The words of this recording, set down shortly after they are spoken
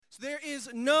There is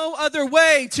no other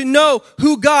way to know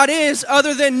who God is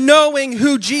other than knowing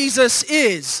who Jesus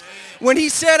is. When he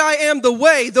said, I am the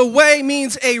way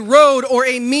means a road or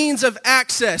a means of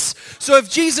access. So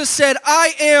if Jesus said,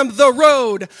 I am the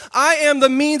road, I am the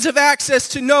means of access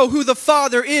to know who the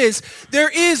Father is,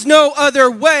 there is no other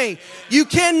way. You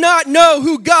cannot know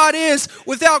who God is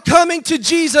without coming to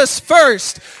Jesus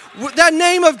first. That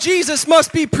name of Jesus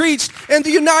must be preached in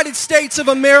the United States of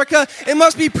America. It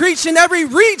must be preached in every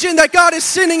region that God is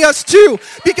sending us to,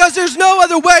 because there's no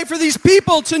other way for these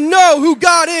people to know who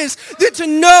God is than to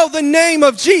know the name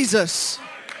of Jesus.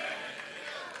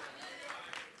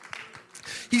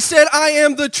 He said, I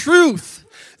am the truth.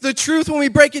 The truth, when we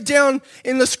break it down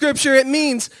in the scripture, it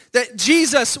means that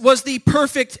Jesus was the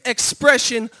perfect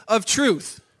expression of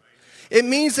truth. It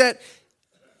means that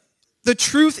the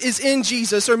truth is in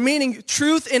Jesus, or meaning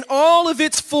truth in all of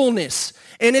its fullness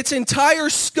and its entire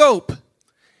scope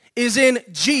is in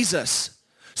Jesus.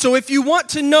 So if you want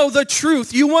to know the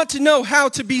truth, you want to know how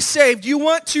to be saved, you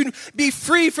want to be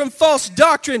free from false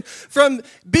doctrine, from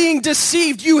being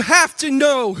deceived, you have to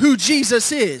know who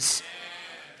Jesus is.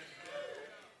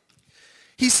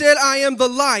 He said, I am the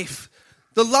life.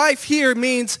 The life here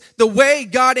means the way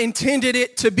God intended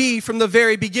it to be from the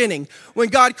very beginning. When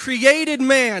God created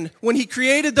man, when he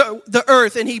created the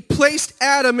earth and he placed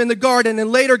Adam in the garden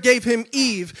and later gave him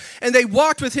Eve, and they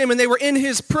walked with him and they were in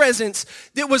his presence,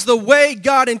 it was the way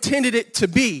God intended it to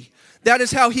be. That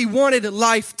is how he wanted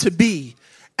life to be.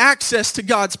 Access to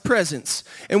God's presence.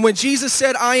 And when Jesus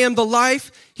said, I am the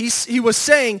life, he was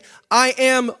saying, I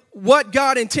am what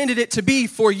God intended it to be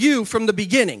for you from the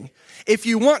beginning. If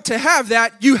you want to have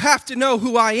that, you have to know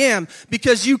who I am,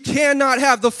 because you cannot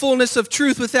have the fullness of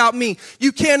truth without me.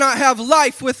 You cannot have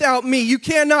life without me. You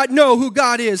cannot know who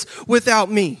God is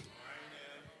without me.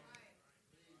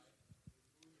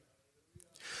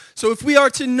 So if we are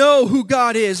to know who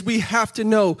God is, we have to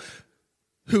know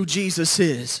who Jesus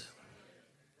is.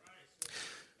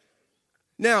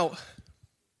 Now,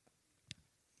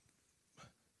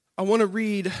 I want to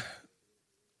read,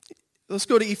 let's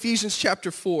go to Ephesians chapter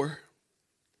 4.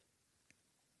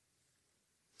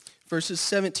 Verses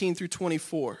 17 through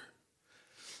 24.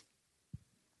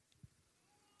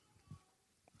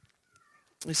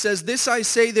 It says, this I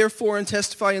say therefore and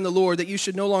testify in the Lord, that you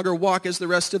should no longer walk as the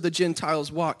rest of the Gentiles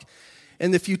walk,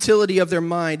 in the futility of their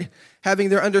mind, having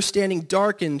their understanding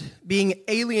darkened, being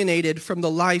alienated from the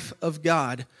life of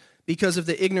God, because of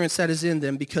the ignorance that is in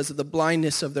them, because of the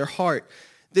blindness of their heart.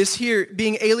 This here,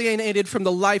 being alienated from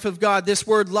the life of God, this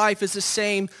word life is the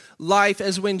same life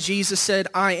as when Jesus said,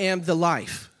 I am the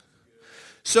life.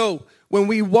 So when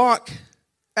we walk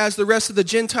as the rest of the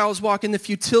Gentiles walk in the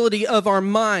futility of our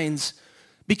minds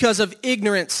because of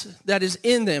ignorance that is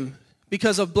in them,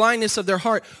 because of blindness of their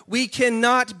heart, we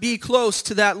cannot be close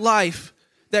to that life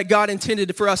that God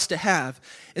intended for us to have.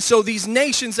 And so these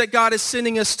nations that God is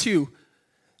sending us to,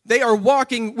 they are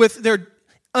walking with their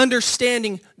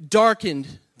understanding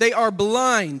darkened. They are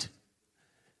blind.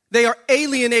 They are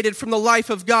alienated from the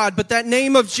life of God. But that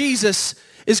name of Jesus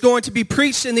is going to be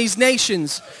preached in these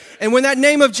nations. And when that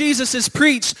name of Jesus is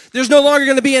preached, there's no longer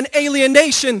going to be an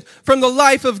alienation from the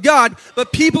life of God,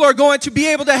 but people are going to be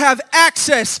able to have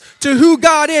access to who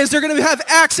God is. They're going to have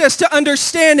access to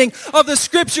understanding of the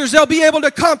scriptures. They'll be able to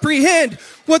comprehend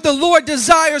what the Lord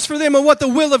desires for them and what the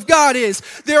will of God is.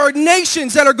 There are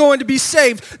nations that are going to be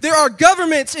saved. There are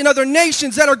governments in other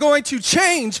nations that are going to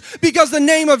change because the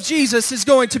name of Jesus is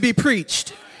going to be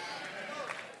preached.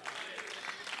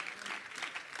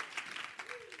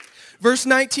 Verse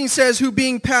 19 says, who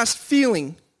being past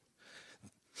feeling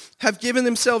have given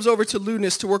themselves over to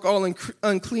lewdness, to work all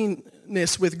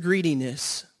uncleanness with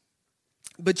greediness.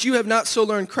 But you have not so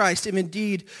learned Christ, if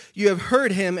indeed you have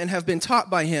heard him and have been taught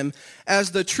by him,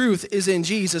 as the truth is in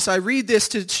Jesus. I read this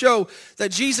to show that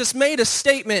Jesus made a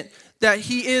statement that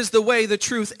he is the way, the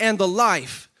truth, and the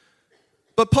life.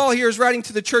 But Paul here is writing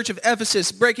to the church of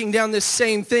Ephesus, breaking down this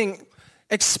same thing,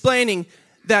 explaining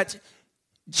that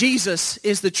Jesus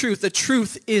is the truth. The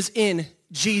truth is in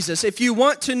Jesus. If you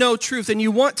want to know truth and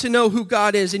you want to know who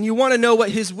God is and you want to know what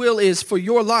his will is for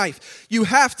your life, you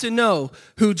have to know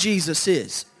who Jesus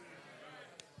is.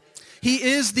 He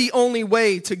is the only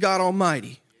way to God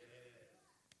Almighty.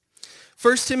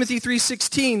 1 Timothy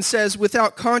 3:16 says,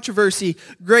 without controversy,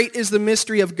 great is the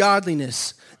mystery of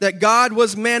godliness, that God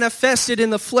was manifested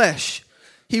in the flesh.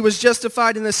 He was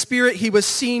justified in the spirit. He was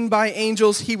seen by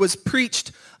angels. He was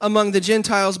preached among the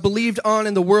Gentiles, believed on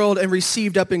in the world, and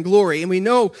received up in glory. And we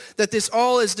know that this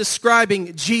all is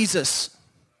describing Jesus.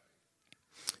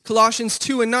 Colossians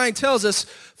 2:9 tells us,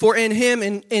 for in him,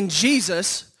 in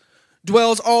Jesus,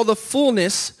 dwells all the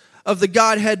fullness of the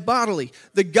Godhead bodily.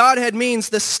 The Godhead means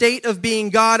the state of being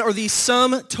God, or the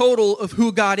sum total of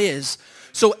who God is.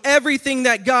 So everything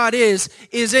that God is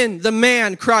in the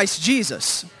man Christ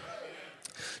Jesus.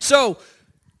 So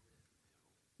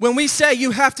when we say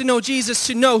you have to know Jesus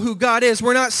to know who God is,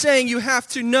 we're not saying you have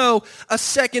to know a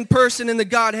second person in the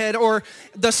Godhead or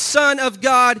the Son of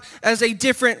God as a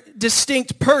different,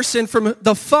 distinct person from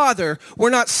the Father. We're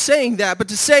not saying that. But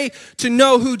to say to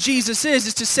know who Jesus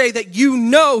is to say that you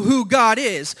know who God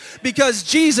is. Because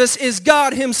Jesus is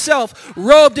God himself,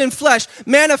 robed in flesh,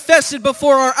 manifested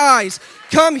before our eyes,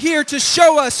 come here to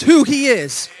show us who he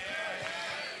is.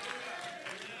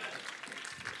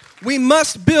 We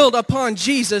must build upon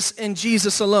Jesus and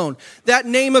Jesus alone. That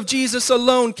name of Jesus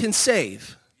alone can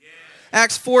save.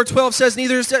 Acts 4:12 says,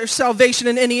 neither is there salvation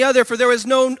in any other, for there is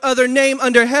no other name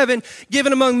under heaven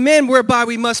given among men whereby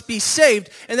we must be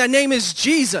saved. And that name is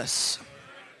Jesus.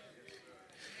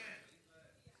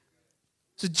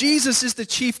 So Jesus is the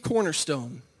chief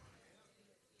cornerstone.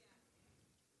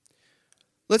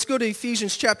 Let's go to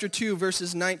Ephesians chapter 2,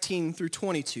 verses 19 through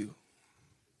 22.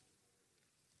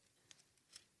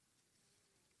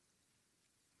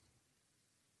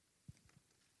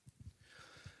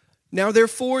 Now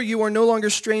therefore you are no longer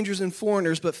strangers and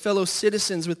foreigners, but fellow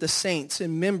citizens with the saints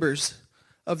and members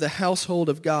of the household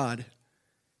of God,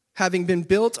 having been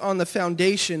built on the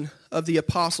foundation of the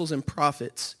apostles and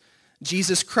prophets,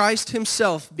 Jesus Christ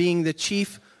himself being the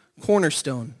chief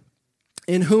cornerstone,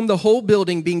 in whom the whole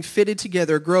building being fitted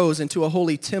together grows into a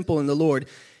holy temple in the Lord,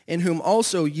 in whom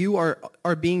also you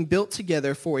are being built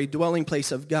together for a dwelling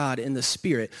place of God in the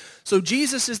Spirit. So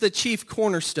Jesus is the chief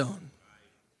cornerstone.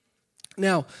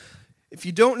 Now, if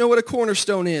you don't know what a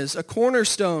cornerstone is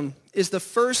the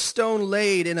first stone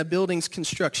laid in a building's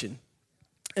construction.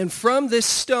 And from this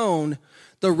stone,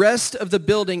 the rest of the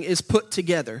building is put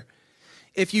together.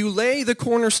 If you lay the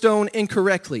cornerstone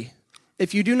incorrectly,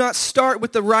 if you do not start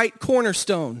with the right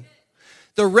cornerstone,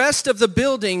 the rest of the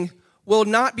building will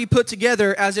not be put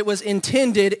together as it was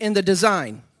intended in the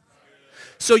design.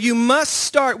 So you must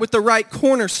start with the right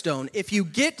cornerstone. If you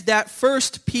get that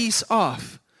first piece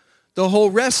off, the whole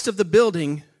rest of the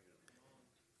building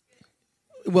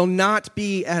will not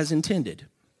be as intended.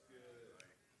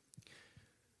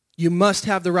 You must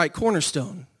have the right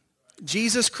cornerstone.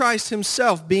 Jesus Christ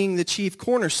himself being the chief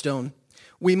cornerstone,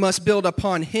 we must build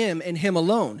upon him and him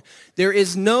alone. There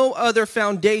is no other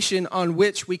foundation on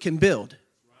which we can build.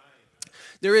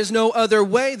 There is no other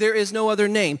way. There is no other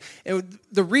name. And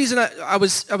the reason I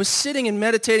was sitting and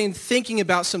meditating, thinking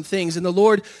about some things, and the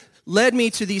Lord led me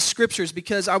to these scriptures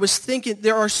because I was thinking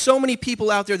there are so many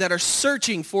people out there that are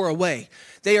searching for a way.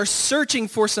 They are searching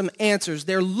for some answers.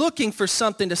 They're looking for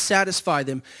something to satisfy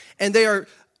them. And they are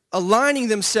aligning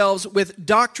themselves with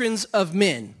doctrines of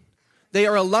men. They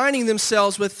are aligning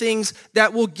themselves with things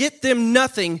that will get them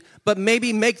nothing, but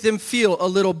maybe make them feel a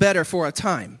little better for a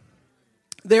time.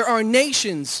 There are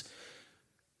nations,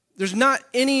 there's not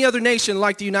any other nation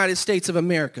like the United States of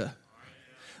America.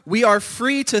 We are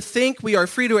free to think. We are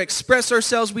free to express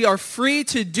ourselves. We are free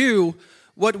to do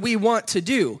what we want to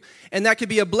do. And that could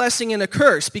be a blessing and a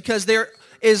curse because there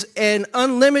is an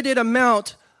unlimited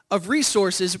amount of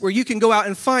resources where you can go out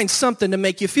and find something to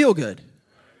make you feel good.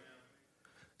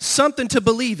 Something to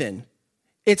believe in.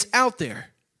 It's out there.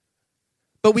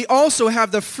 But we also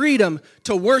have the freedom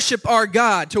to worship our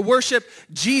God, to worship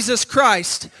Jesus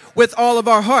Christ with all of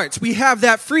our hearts. We have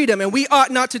that freedom, and we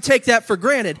ought not to take that for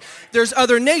granted. There's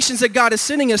other nations that God is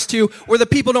sending us to where the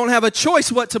people don't have a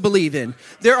choice what to believe in.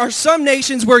 There are some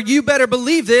nations where you better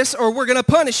believe this or we're going to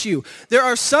punish you. There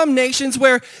are some nations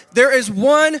where there is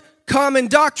one common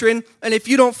doctrine, and if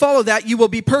you don't follow that, you will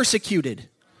be persecuted.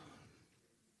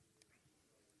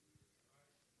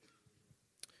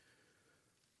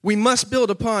 We must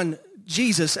build upon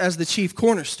Jesus as the chief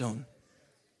cornerstone.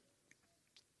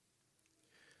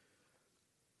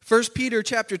 1 Peter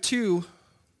chapter 2,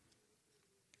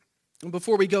 and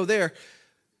before we go there,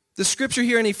 the scripture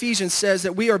here in Ephesians says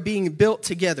that we are being built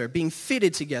together, being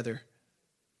fitted together.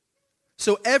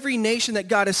 So every nation that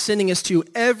God is sending us to,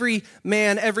 every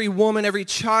man, every woman, every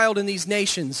child in these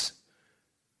nations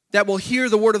that will hear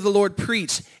the word of the Lord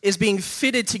preached is being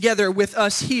fitted together with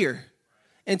us here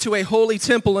into a holy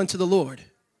temple unto the Lord,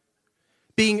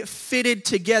 being fitted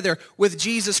together with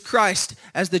Jesus Christ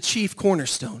as the chief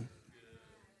cornerstone.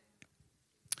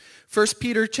 1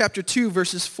 Peter chapter 2,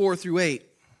 verses 4 through 8.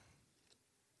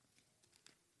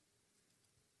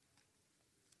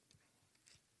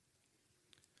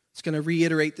 It's going to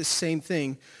reiterate the same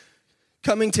thing.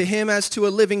 coming to him as to a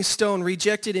living stone,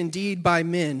 rejected indeed by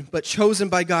men, but chosen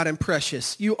by God and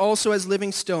precious. You also as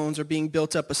living stones are being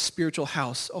built up a spiritual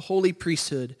house, a holy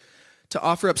priesthood, to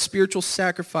offer up spiritual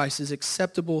sacrifices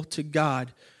acceptable to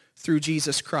God through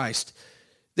Jesus Christ.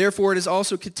 Therefore it is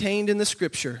also contained in the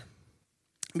scripture,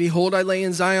 behold, I lay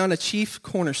in Zion a chief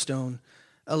cornerstone,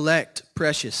 elect,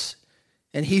 precious,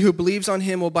 and he who believes on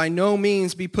him will by no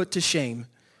means be put to shame.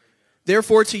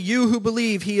 Therefore to you who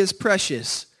believe he is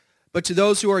precious, but to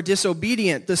those who are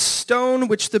disobedient, the stone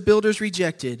which the builders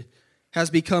rejected has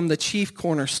become the chief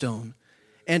cornerstone,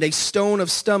 and a stone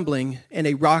of stumbling and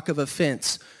a rock of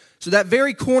offense. So that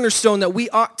very cornerstone that we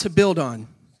ought to build on,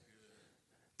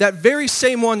 that very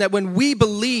same one that when we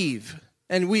believe,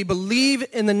 and we believe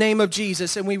in the name of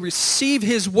Jesus, and we receive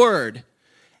his word,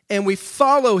 and we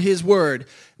follow his word,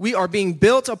 we are being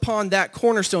built upon that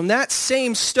cornerstone. That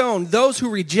same stone, those who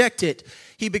reject it,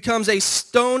 he becomes a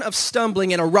stone of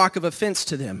stumbling and a rock of offense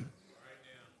to them.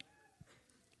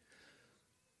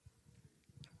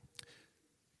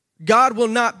 God will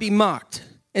not be mocked.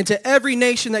 And to every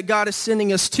nation that God is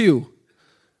sending us to,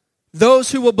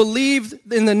 those who will believe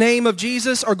in the name of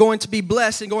Jesus are going to be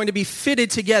blessed and going to be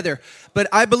fitted together. But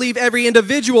I believe every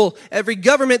individual, every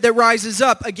government that rises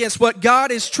up against what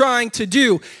God is trying to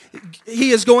do,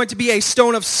 he is going to be a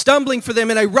stone of stumbling for them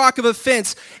and a rock of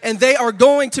offense. And they are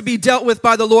going to be dealt with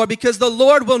by the Lord, because the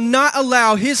Lord will not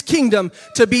allow his kingdom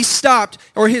to be stopped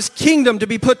or his kingdom to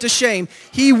be put to shame.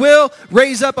 He will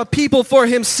raise up a people for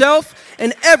himself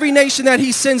and every nation that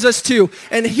he sends us to.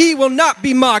 And he will not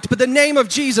be mocked, but the name of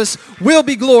Jesus will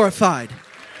be glorified.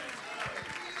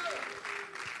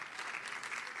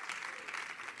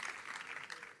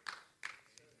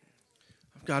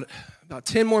 I've got about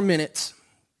 10 more minutes.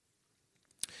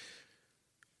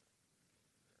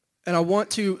 And I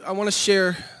want to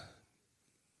share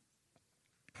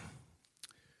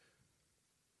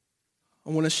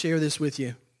this with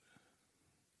you.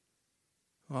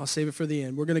 I'll save it for the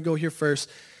end. We're going to go here first.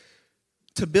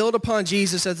 To build upon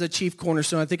Jesus as the chief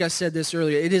cornerstone, I think I said this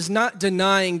earlier, it is not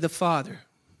denying the Father.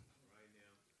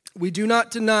 We do not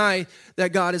deny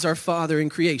that God is our Father in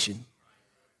creation.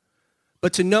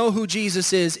 But to know who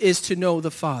Jesus is to know the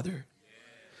Father.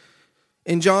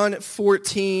 In John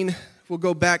 14, we'll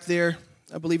go back there.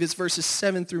 I believe it's verses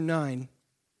 7 through 9.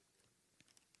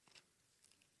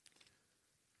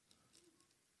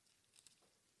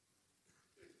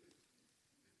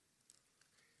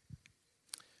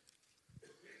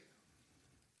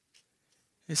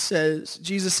 It says,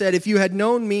 Jesus said, if you had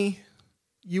known me,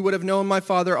 you would have known my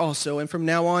Father also. And from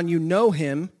now on you know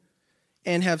him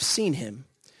and have seen him.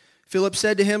 Philip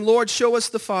said to him, Lord, show us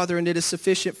the Father, and it is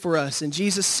sufficient for us. And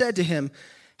Jesus said to him,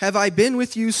 have I been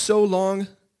with you so long,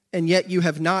 and yet you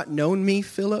have not known me,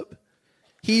 Philip?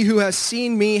 He who has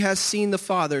seen me has seen the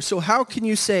Father. So how can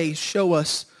you say, show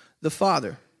us the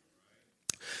Father?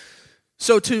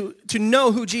 So to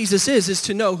know who Jesus is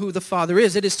to know who the Father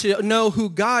is. It is to know who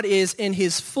God is in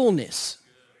his fullness.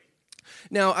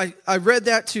 Now, I read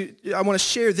that I want to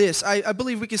share this. I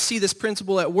believe we can see this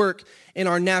principle at work in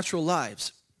our natural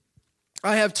lives.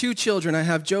 I have 2 children. I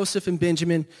have Joseph and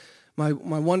Benjamin, my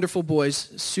wonderful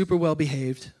boys, super well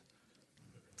behaved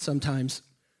sometimes.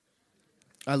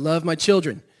 I love my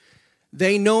children.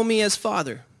 They know me as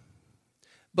Father.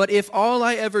 But if all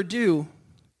I ever do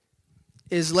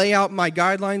is lay out my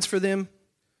guidelines for them,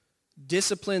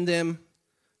 discipline them,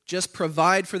 just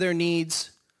provide for their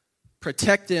needs,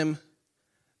 protect them,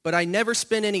 but I never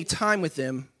spend any time with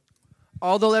them,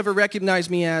 all they'll ever recognize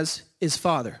me as is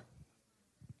Father.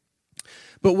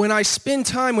 But when I spend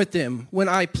time with them, when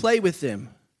I play with them,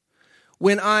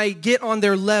 when I get on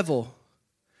their level,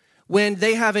 when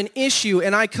they have an issue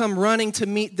and I come running to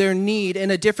meet their need in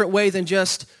a different way than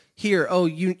just, here, oh,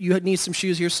 you need some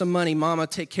shoes, here's some money, Mama,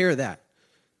 take care of that.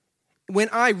 When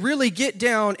I really get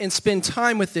down and spend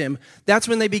time with them, that's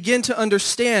when they begin to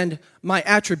understand my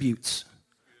attributes.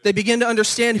 They begin to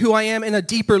understand who I am in a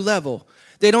deeper level.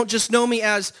 They don't just know me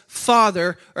as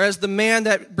Father or as the man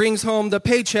that brings home the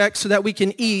paycheck so that we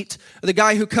can eat, or the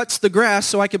guy who cuts the grass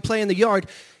so I can play in the yard.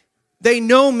 They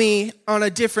know me on a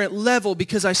different level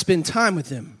because I spend time with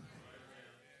them.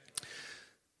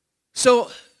 So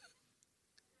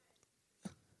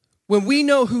when we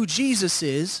know who Jesus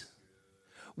is,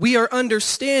 we are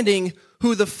understanding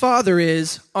who the Father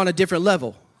is on a different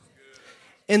level.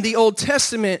 In the Old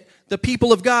Testament, the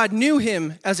people of God knew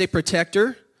him as a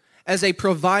protector, as a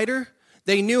provider.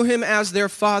 They knew him as their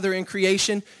Father in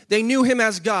creation. They knew him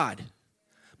as God.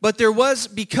 But there was,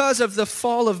 because of the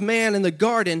fall of man in the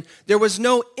garden, there was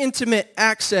no intimate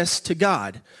access to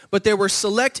God. But there were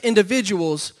select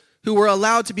individuals who were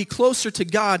allowed to be closer to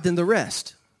God than the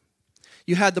rest.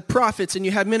 You had the prophets, and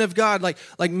you had men of God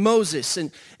like Moses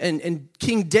and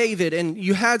King David, and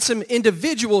you had some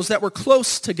individuals that were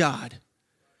close to God.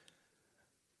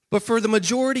 But for the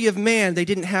majority of man, they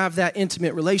didn't have that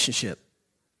intimate relationship.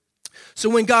 So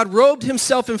when God robed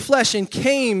himself in flesh and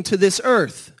came to this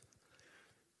earth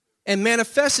and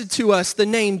manifested to us the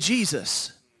name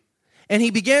Jesus, and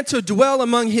he began to dwell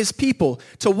among his people,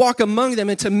 to walk among them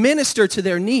and to minister to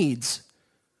their needs,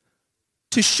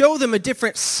 to show them a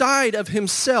different side of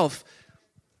himself,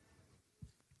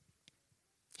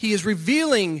 he is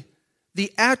revealing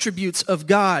the attributes of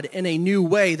God in a new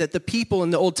way that the people in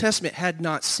the Old Testament had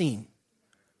not seen.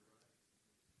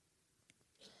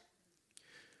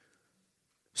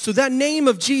 So that name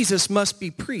of Jesus must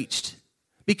be preached,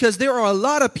 because there are a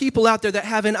lot of people out there that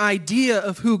have an idea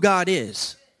of who God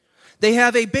is. They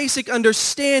have a basic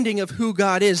understanding of who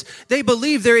God is. They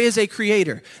believe there is a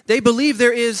creator. They believe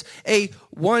there is a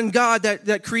one God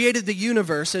that created the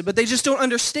universe, but they just don't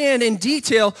understand in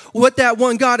detail what that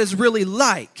one God is really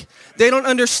like. They don't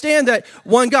understand that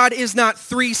one God is not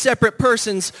three separate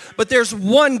persons, but there's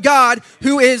one God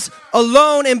who is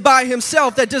alone and by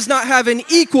himself, that does not have an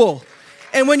equal.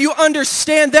 And when you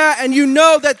understand that and you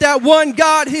know that that one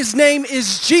God, his name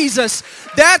is Jesus,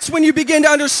 that's when you begin to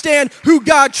understand who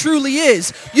God truly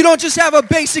is. You don't just have a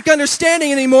basic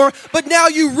understanding anymore, but now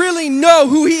you really know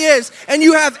who he is, and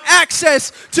you have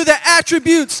access to the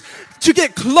attributes to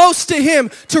get close to him,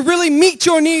 to really meet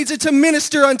your needs and to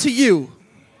minister unto you.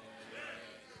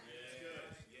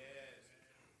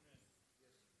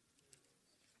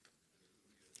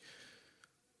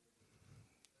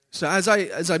 So as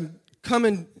I'm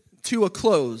coming to a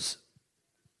close,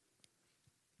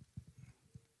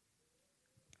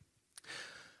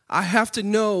 I have to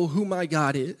know who my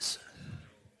God is.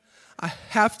 I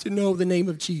have to know the name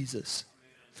of Jesus.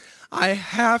 I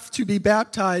have to be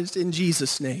baptized in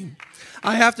Jesus' name.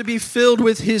 I have to be filled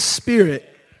with his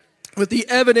Spirit, with the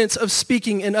evidence of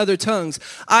speaking in other tongues.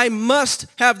 I must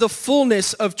have the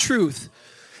fullness of truth.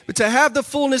 But to have the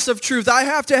fullness of truth, I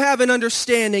have to have an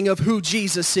understanding of who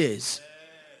Jesus is.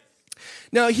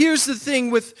 Now, here's the thing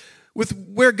with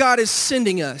where God is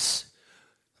sending us.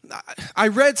 I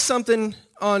read something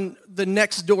on the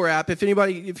Nextdoor app.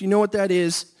 If you know what that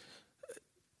is,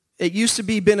 it used to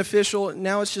be beneficial.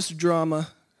 Now it's just drama.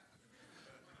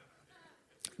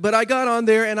 But I got on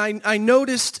there and I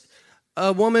noticed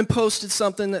a woman posted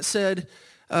something that said,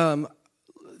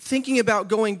 thinking about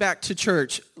going back to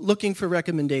church, looking for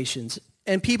recommendations.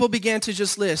 And people began to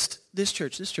just list this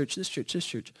church, this church, this church, this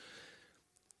church.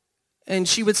 And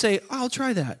she would say, oh, I'll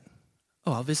try that.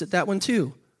 Oh, I'll visit that one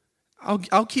too.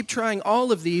 I'll keep trying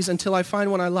all of these until I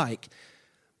find one I like.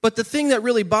 But the thing that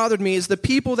really bothered me is the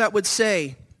people that would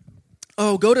say,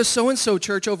 oh, go to so-and-so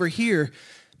church over here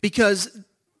because,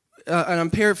 and I'm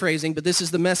paraphrasing, but this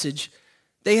is the message,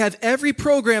 they have every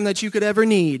program that you could ever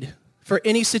need for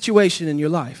any situation in your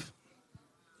life.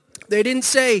 They didn't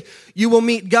say you will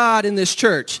meet God in this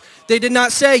church. They did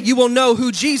not say you will know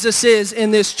who Jesus is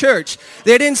in this church.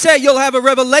 They didn't say you'll have a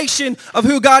revelation of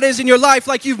who God is in your life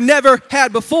like you've never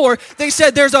had before. They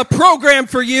said there's a program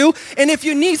for you, and if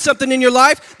you need something in your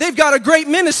life, they've got a great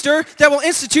minister that will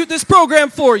institute this program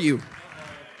for you.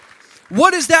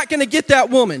 What is that going to get that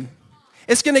woman?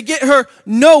 It's going to get her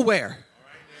nowhere.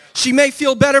 She may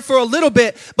feel better for a little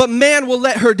bit, but man will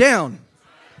let her down.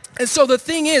 And so the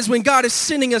thing is, when God is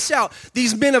sending us out,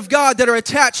 these men of God that are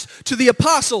attached to the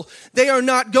apostle, they are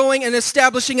not going and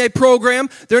establishing a program.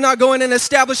 They're not going and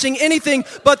establishing anything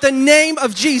but the name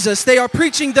of Jesus. They are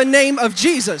preaching the name of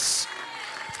Jesus.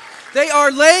 They are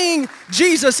laying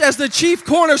Jesus as the chief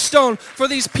cornerstone for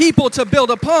these people to build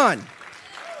upon.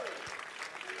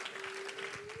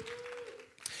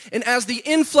 And as the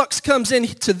influx comes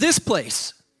into this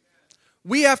place,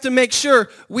 we have to make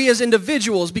sure we as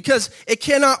individuals, because it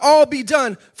cannot all be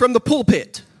done from the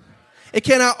pulpit. It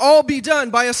cannot all be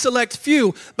done by a select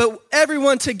few, but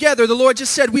everyone together. The Lord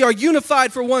just said we are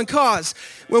unified for one cause.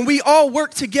 When we all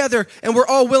work together and we're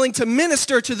all willing to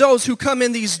minister to those who come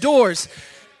in these doors,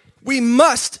 we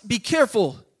must be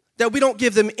careful that we don't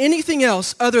give them anything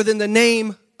else other than the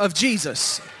name of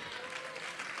Jesus.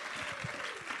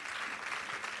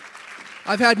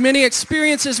 I've had many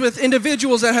experiences with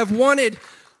individuals that have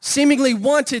seemingly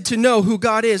wanted to know who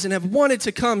God is and have wanted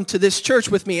to come to this church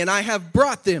with me, and I have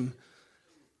brought them.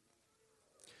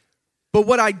 But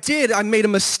what I did, I made a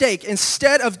mistake.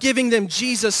 Instead of giving them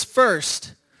Jesus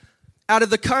first, out of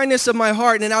the kindness of my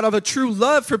heart and out of a true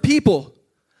love for people,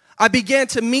 I began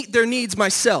to meet their needs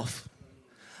myself.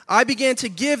 I began to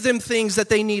give them things that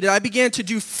they needed. I began to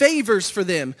do favors for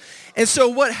them. And so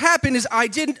what happened is I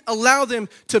didn't allow them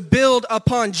to build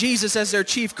upon Jesus as their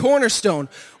chief cornerstone.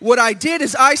 What I did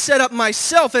is I set up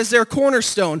myself as their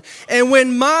cornerstone. And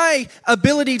when my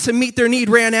ability to meet their need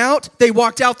ran out, they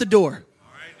walked out the door.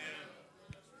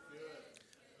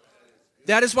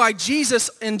 That is why Jesus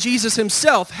and Jesus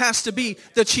himself has to be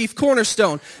the chief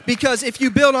cornerstone. Because if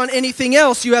you build on anything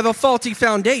else, you have a faulty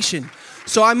foundation.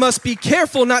 So I must be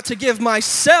careful not to give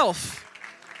myself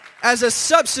as a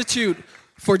substitute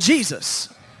for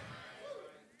Jesus.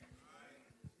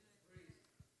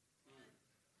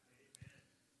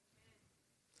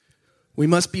 We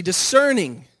must be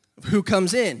discerning of who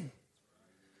comes in.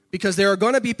 Because there are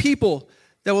going to be people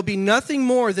that will be nothing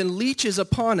more than leeches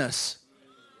upon us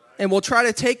and will try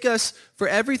to take us for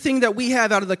everything that we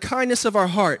have out of the kindness of our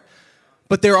heart.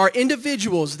 But there are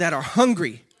individuals that are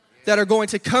hungry, that are going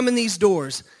to come in these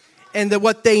doors, and that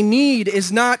what they need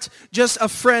is not just a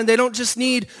friend. They don't just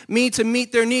need me to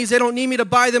meet their needs. They don't need me to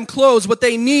buy them clothes. What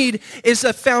they need is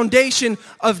a foundation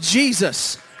of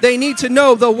Jesus. They need to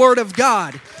know the Word of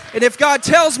God. And if God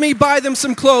tells me buy them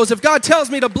some clothes, if God tells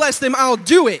me to bless them, I'll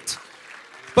do it.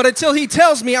 But until he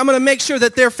tells me, I'm going to make sure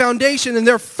that their foundation and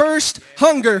their first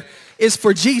hunger is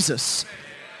for Jesus.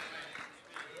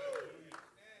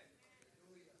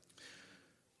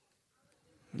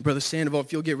 Brother Sandoval,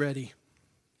 if you'll get ready.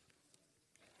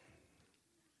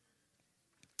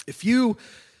 If you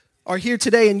are here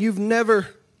today and you've never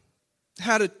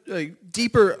had a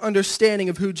deeper understanding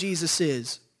of who Jesus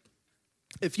is,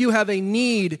 if you have a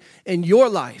need in your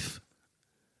life,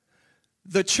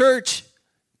 the church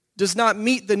does not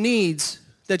meet the needs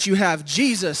that you have.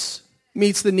 Jesus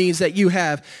meets the needs that you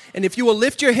have. And if you will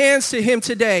lift your hands to him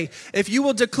today, if you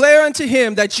will declare unto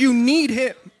him that you need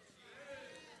him,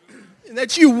 and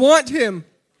that you want him,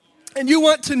 and you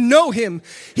want to know him,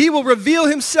 he will reveal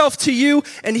himself to you,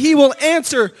 and he will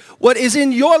answer what is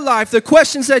in your life, the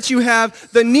questions that you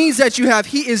have, the needs that you have.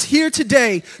 He is here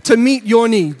today to meet your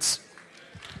needs.